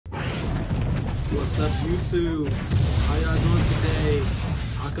What's up, YouTube? How y'all doing today?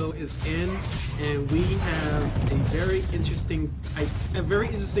 Taco is in, and we have a very interesting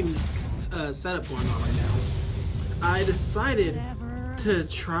setup going on right now. I decided to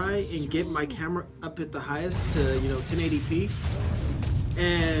try and get my camera up at the highest to 1080p,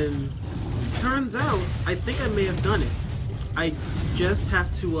 and turns out I think I may have done it. I just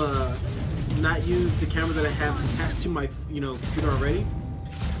have to not use the camera that I have attached to my computer already.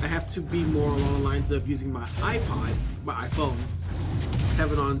 I have to be more along the lines of using my iPhone,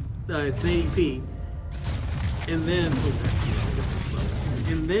 have it on 1080p, and then that's too slow.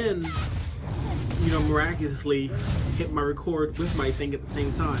 And then miraculously hit my record with my thing at the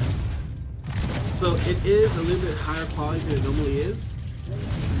same time. So it is a little bit higher quality than it normally is,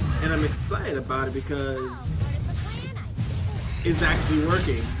 and I'm excited about it because it's actually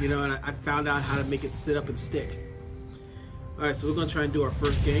working, and I found out how to make it sit up and stick. Alright, so we're going to try and do our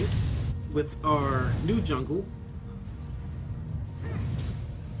first game with our new jungle.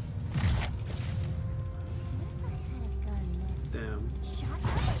 Damn.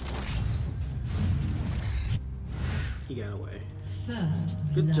 He got away.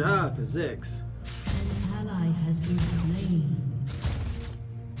 Good job, Jinx. An ally has been slain.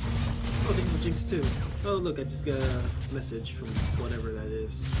 Oh, thank you for Jinx too. Oh look, I just got a message from whatever that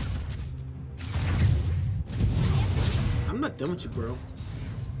is. I'm not done with you, bro.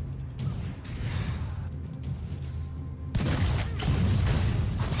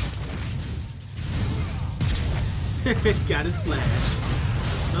 Got his flash.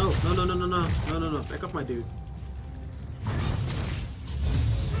 No. Back off my dude.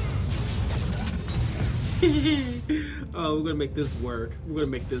 Oh, we're gonna make this work. We're gonna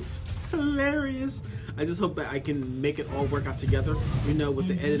make this hilarious. I just hope that I can make it all work out together, with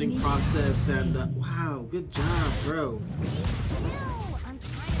the editing process and wow, good job, bro.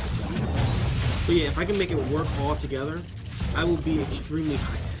 But yeah, if I can make it work all together, I will be extremely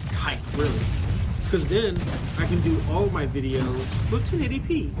hyped, really. Because then I can do all my videos with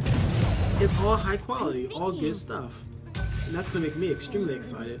 1080p. It's all high quality, all good stuff. And that's gonna make me extremely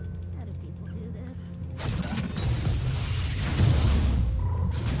excited.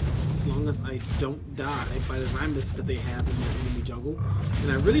 As long as I don't die by the Rammus that they have in their enemy jungle.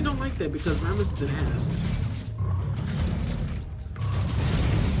 And I really don't like that because Rammus is an ass.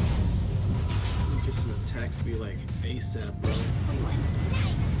 Get some attacks be like ASAP, bro.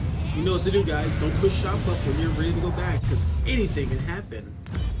 You know what to do, guys. Don't push shop up when you're ready to go back because anything can happen.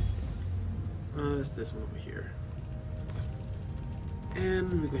 That's this one over here.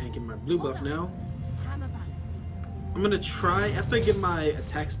 And we're going to get my blue buff now. I'm gonna try, after I get my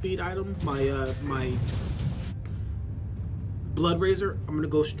attack speed item, my blood razor, I'm gonna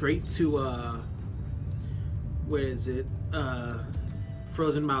go straight to where is it?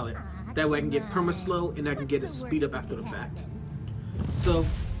 Frozen Mallet. That way I can get perma slow and I can get a speed up after the fact. So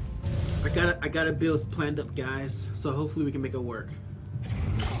I gotta build planned up, guys. So hopefully we can make it work.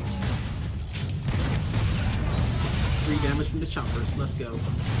 3 damage from the choppers. Let's go.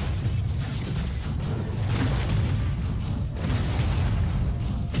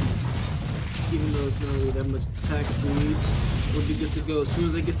 Even though it's not really that much attack speed, we'll be good to go as soon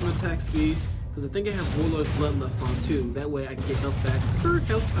as I get some attack speed. Because I think I have Warlord's Bloodlust on too. That way I can get health back for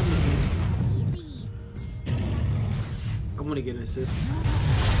health I'm missing. I want to get an assist.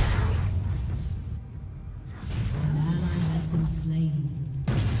 An ally has been slain.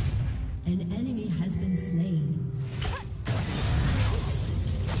 An enemy has been slain.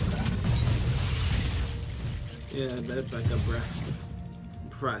 Yeah, better back up, bruh.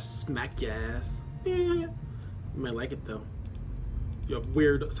 Before I smack your ass. You might like it though. You're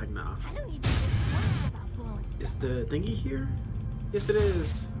weird. It's like, nah. I don't even know about blowing. Is the thingy here? Yes, it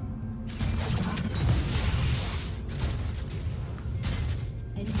is.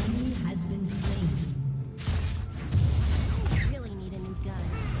 An enemy has been slain. I really need a new gun.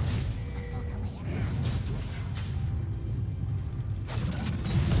 Don't tell me everyone.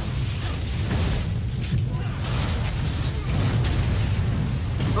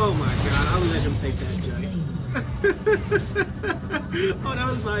 Oh my god, I'll let him take that, Jay. Oh, that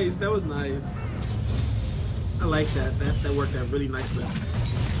was nice. That was nice. I like that. That worked out really nicely.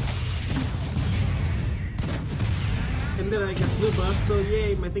 And then I got blue buff, so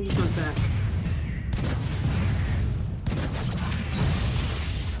yay, my thingy comes back.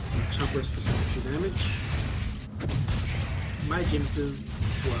 Choppers for some extra damage. My Jinx is,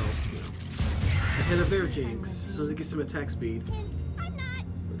 well, ahead of their Jinx, so as it gets some attack speed.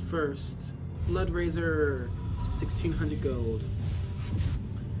 But first, Blood Razor, 1600 gold.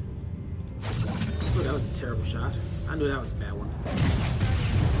 Oh, that was a terrible shot. I knew that was a bad one.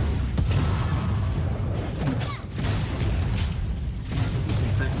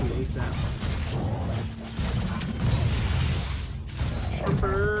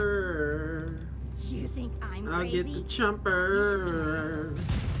 I'll get the chomper.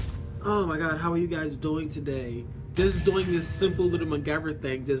 Oh my god, how are you guys doing today? Just doing this simple little MacGyver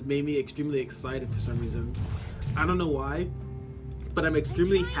thing just made me extremely excited for some reason. I don't know why, but I'm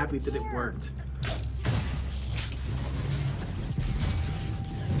extremely happy that it worked.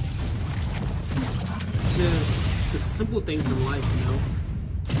 Just the simple things in life, you know?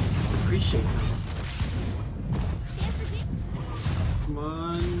 Just appreciate them. Come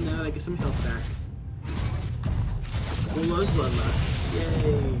on, now I get some health back. Full on bloodlust.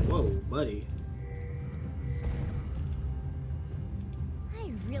 Yay! Whoa, buddy. I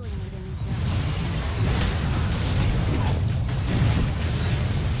really need a new job.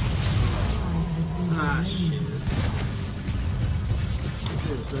 Ah, shiz.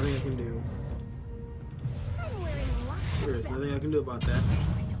 There's nothing I can do. I'm wearing lots of There's nothing I can do about that.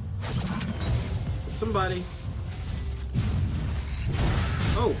 Somebody.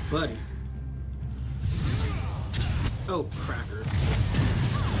 Oh, buddy. Oh, crackers.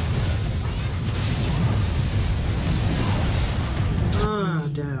 Ah,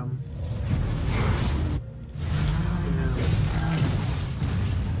 damn.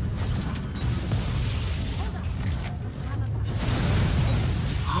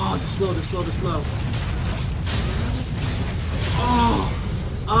 Oh, the slow.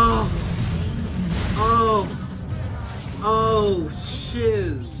 Oh,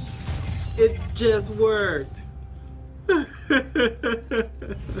 shiz. It just worked.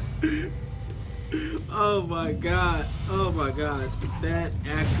 Oh my god. That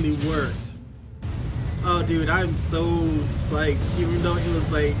actually worked. Oh, dude, I'm so psyched. Even though it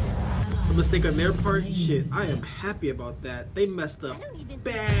was like a mistake on their part, shit, I am happy about that. They messed up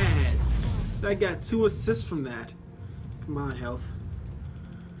bad. I got 2 assists from that. Come on, health.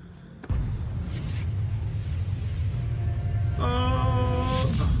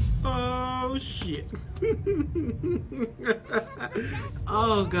 Oh shit.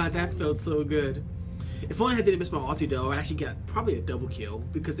 Oh god, that felt so good. If only I didn't miss my ulti though, I actually got probably a double kill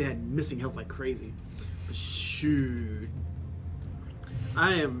because they had missing health like crazy. But shoot.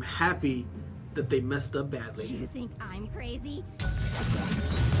 I am happy that they messed up badly. You think I'm crazy?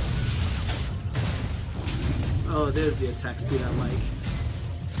 Oh, there's the attack speed I like.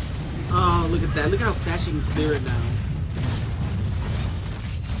 Oh, look at that. Look how fast you can clear it now.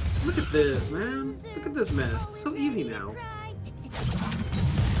 Look at this, man. Look at this mess. So easy now.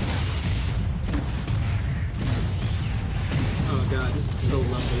 Oh god, this is so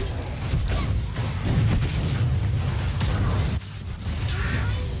lovely.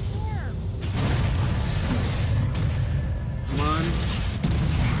 Come on.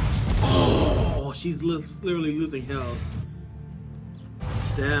 Oh, she's literally losing health.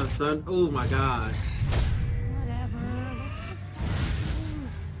 Damn, son. Oh my god. Whatever. Let's just start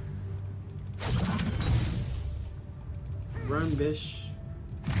playing. Run, bish.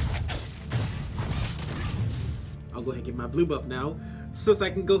 I'll go ahead and get my blue buff now, since I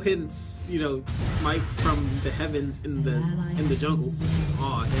can go ahead and, you know, smite from the heavens in the jungle.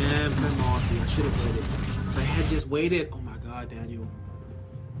 Oh damn, my ulti. I should have waited. If I had just waited, oh my god, Daniel.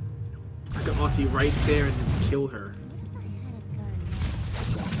 I could ulti right there and then kill her.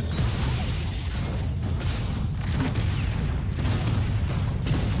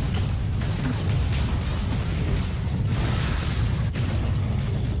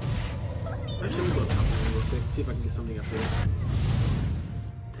 Actually, let me go top lane real quick, see if I can get something up here.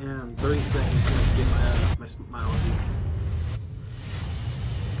 Damn, 30 seconds to get my ulti.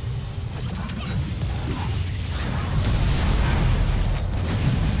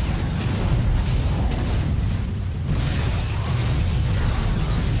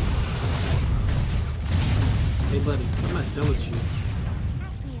 Hey buddy, I'm not done with you.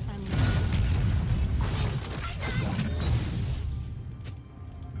 Ask me if I'm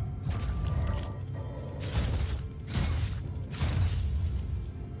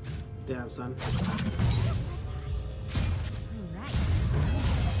Damn, son. right.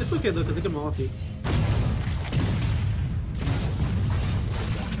 It's okay though, because I get my ulti.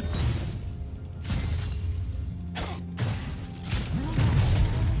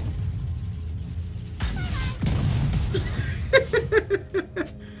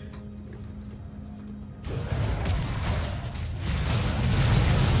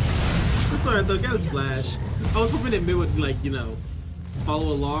 It's alright though, got his flash. I was hoping that Mid would, like, you know,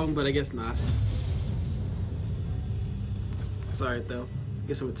 follow along, but I guess not. It's alright though.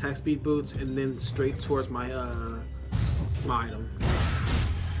 Get some attack speed boots and then straight towards my my item.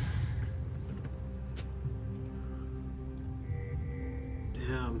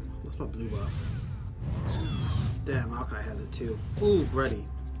 Damn, what's my blue buff? Damn, Maokai has it too. Ooh, ready.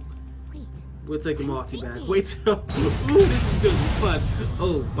 Wait, We'll take a multi-bag. Wait till... Ooh, this is gonna be fun.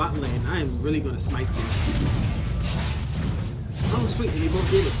 Oh, bot lane. I am really gonna smite them. Oh, sweet. And they both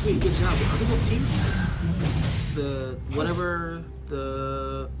did it. Sweet. Good job. Are they both teams? The... Whatever...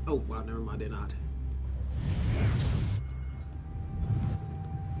 The... Oh, wow. Never mind. They're not.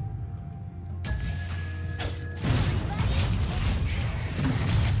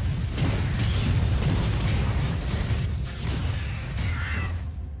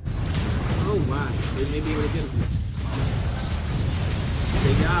 Oh, wow. They may be able to get him.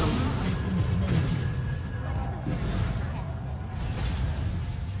 They got him.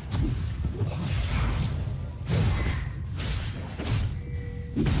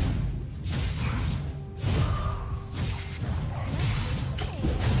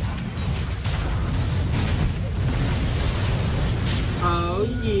 Oh,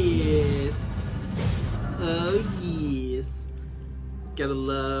 yes. Oh, yes. Gotta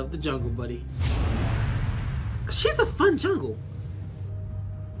love the jungle, buddy. She's a fun jungle.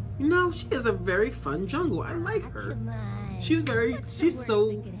 You know, she is a very fun jungle. I like her. She's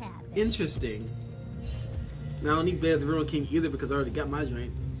so interesting. Now I don't need Blade of the Ruin King either because I already got my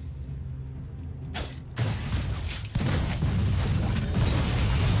joint.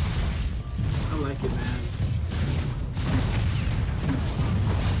 I like it, man.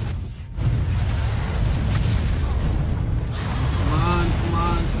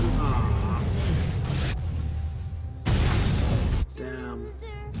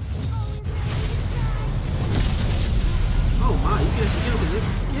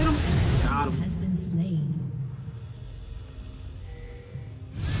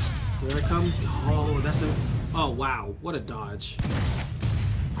 Here I come. Oh, that's a... Oh, wow. What a dodge.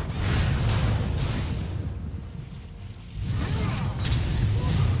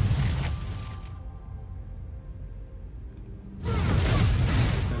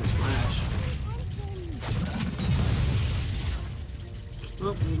 Well,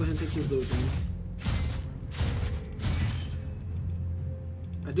 I'm going to go ahead and take this little thing.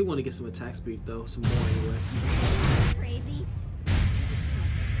 I do want to get some attack speed, though. Some more, anyway. Crazy.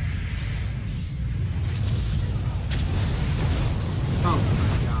 Oh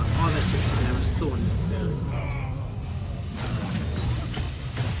my god, all that shit damage is so unnecessary.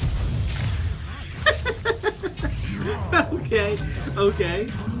 Okay, okay.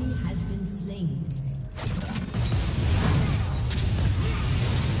 Enemy has been slain.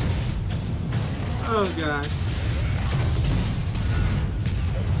 Oh god.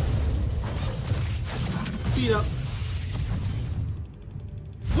 Speed up.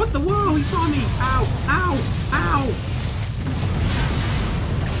 What the? Whoa, he saw me! Ow! Ow! Ow!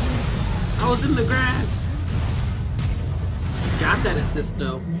 I was in the grass. Got that assist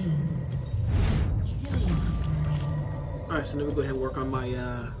though. Alright, so now we go ahead and work on my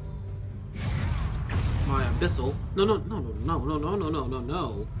my abyssal.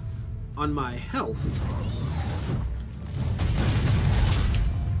 No. On my health.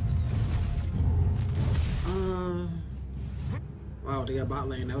 Wow, they got bot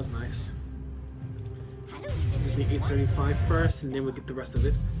lane. That was nice. Just need 875 first, and then we'll get the rest of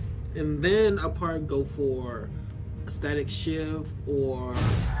it. And then I'll probably go for a static shiv, or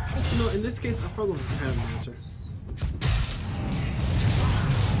you know, in this case, I'll probably go for Patternmancer.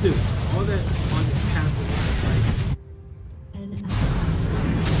 Dude, all that on his passive, like.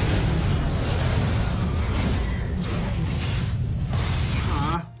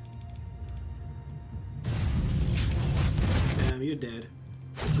 Damn, you're dead.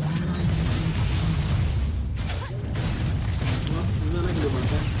 Well, there's nothing I can do about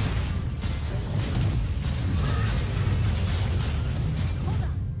that.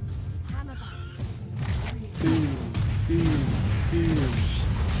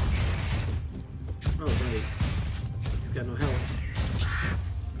 Oh, right. He's got no health.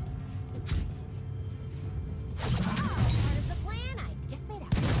 Part of the plan I just made up.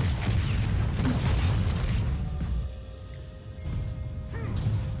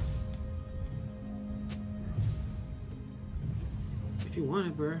 If you want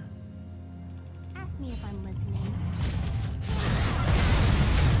it, bruh. Ask me if I'm listening.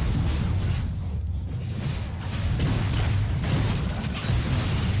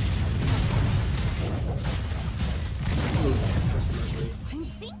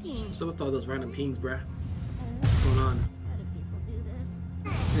 What's up with all those random pings, bruh? What's going on? How do people do this?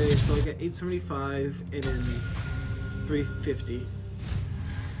 Okay, so I got 875 and then 350.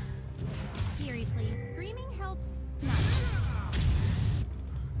 Seriously, screaming helps not.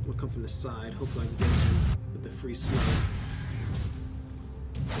 We'll come from the side. Hopefully I can get him with the free slow.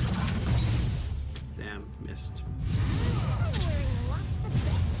 Damn, missed.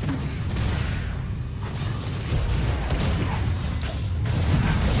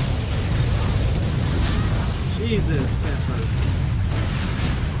 Jesus, that hurts.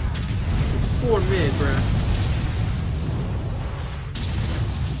 It's 4 mid, bruh.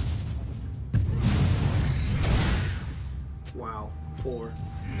 Wow, 4.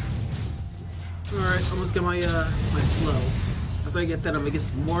 Alright, almost got my my slow. After I get that, I'm gonna get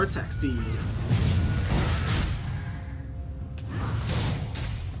some more attack speed.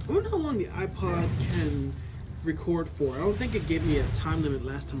 I wonder how long the iPod can record for. I don't think it gave me a time limit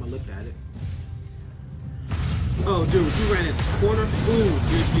last time I looked at it. Oh, dude, you ran in the corner. Ooh,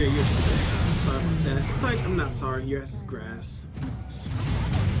 you're sorry about that. It's like, I'm not sorry. Your ass is grass.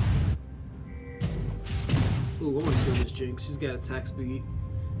 Ooh, I want to kill this Jinx. She's got attack speed.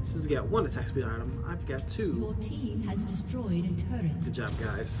 She's got 1 attack speed item. I've got 2. Your team has destroyed a turret. Good job,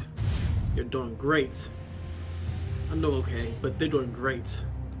 guys. You're doing great. I know, okay, but they're doing great.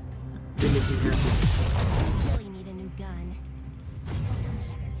 They make me happy. Really need a new gun.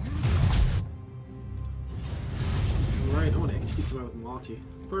 Alright, I want to execute somebody with multi.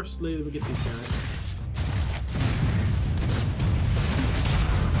 First, let me get these guys.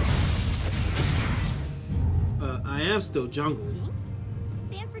 I am still jungle. Jinx?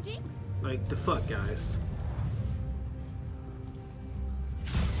 Stands for Jinx. Like, the fuck, guys.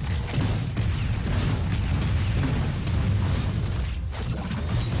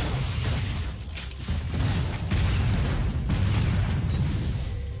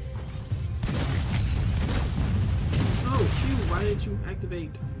 Oh, Q, why didn't you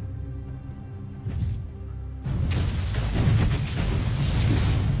activate?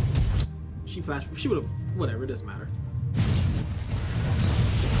 She flashed. She would have. Whatever, it doesn't matter.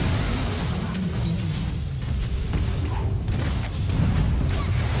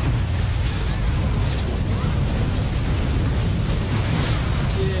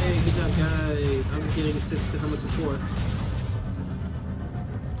 Yay, good job, guys. I'm just getting assist because I'm a support.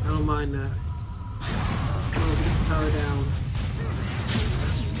 I don't mind that. Oh, get the tower down.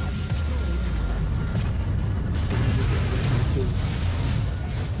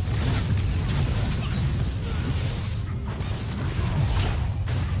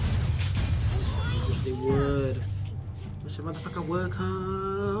 They would. Wish a motherfucker would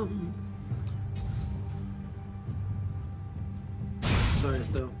come. Sorry,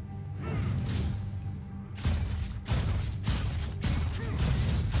 though.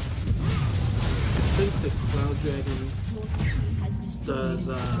 I think the Cloud Dragon does,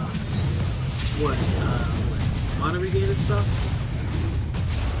 what, mana regain and stuff?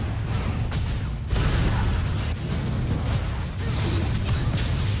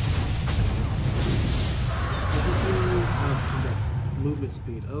 Movement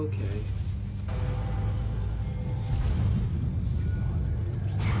speed, okay.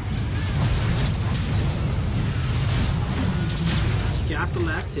 Got the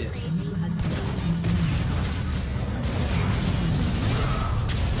last hit.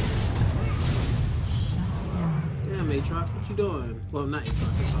 Damn, Aatrox, what you doing? Well, not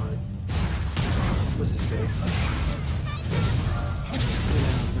Aatrox, I'm sorry. What's his face?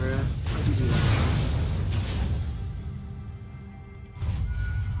 Damn, bruh. How'd you do that?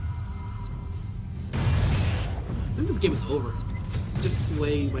 I think this game is over. Just the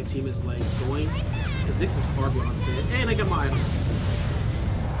way my team is like going. Because Jinx is far beyond fit. And I got my item.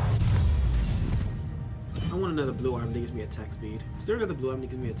 I want another blue item that gives me attack speed. Is there another blue item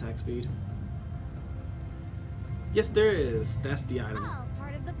that gives me attack speed? Yes, there is. That's the item. Oh,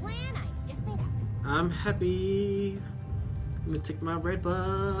 part of the plan I just made up. I'm happy. I'm gonna take my red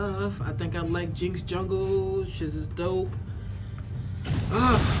buff. I think I like Jinx jungle. Shiz is dope.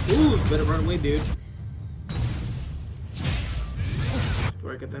 Ah, ooh, better run away, dude. Do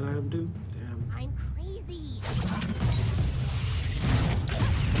I get that item, dude? Damn. I'm crazy.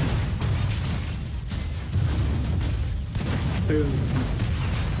 Boom.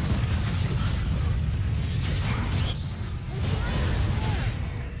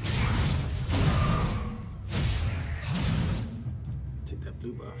 Take that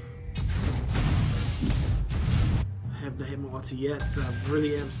blue buff. I have not hit my ulti yet, but I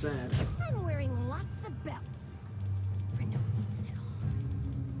really am sad. I'm wearing lots of belts. For no reason at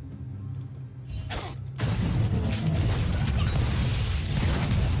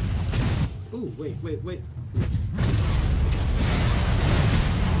all. Ooh, wait.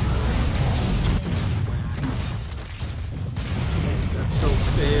 That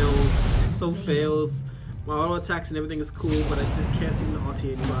so fails. My auto attacks and everything is cool, but I just can't seem to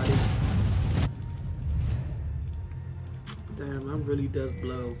ulti anybody. Damn, that really does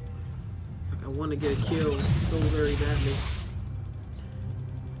blow. Like I want to get a kill so very badly.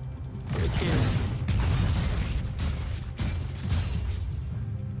 But I can't.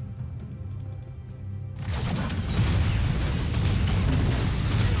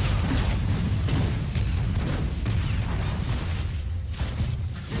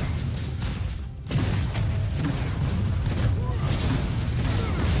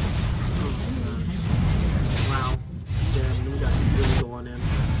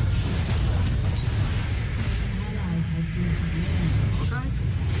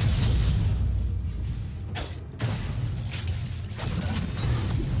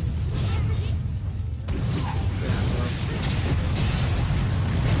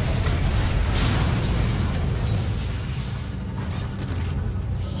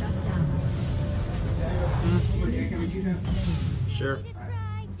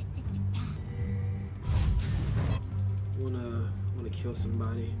 wanna kill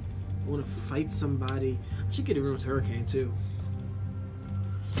somebody. I wanna fight somebody. I should get a Ruin's Hurricane too.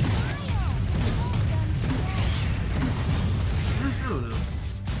 I don't know.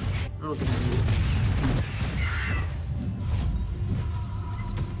 I don't think I need it.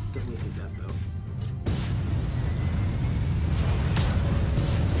 Definitely take that though.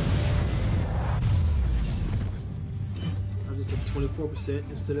 I'll just take 24%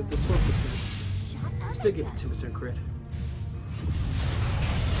 instead of the 12%. Still give it 10% crit.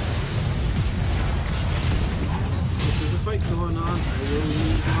 There's a fight going on. I will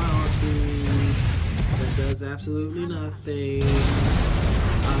use my ulti. That does absolutely nothing. I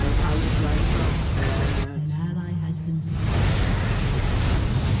apologize for that. An ally has been slain.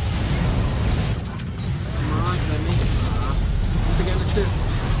 Come on, Femi. Once again, assist.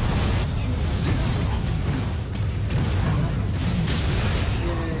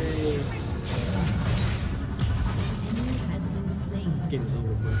 Yay. Enemy has been slain. This game is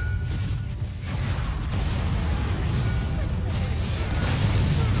over, bro.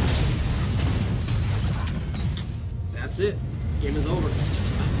 That's it. Game is over. I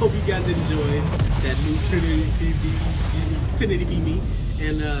hope you guys enjoyed that new 1080p me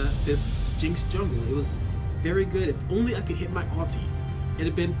and this Jinx jungle. It was very good. If only I could hit my ulti, it'd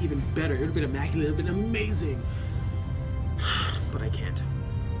have been even better. It would have been immaculate. It would have been amazing. But I can't.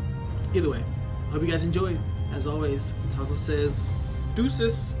 Either way, I hope you guys enjoyed. As always, Taco says,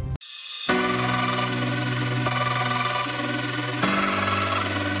 deuces.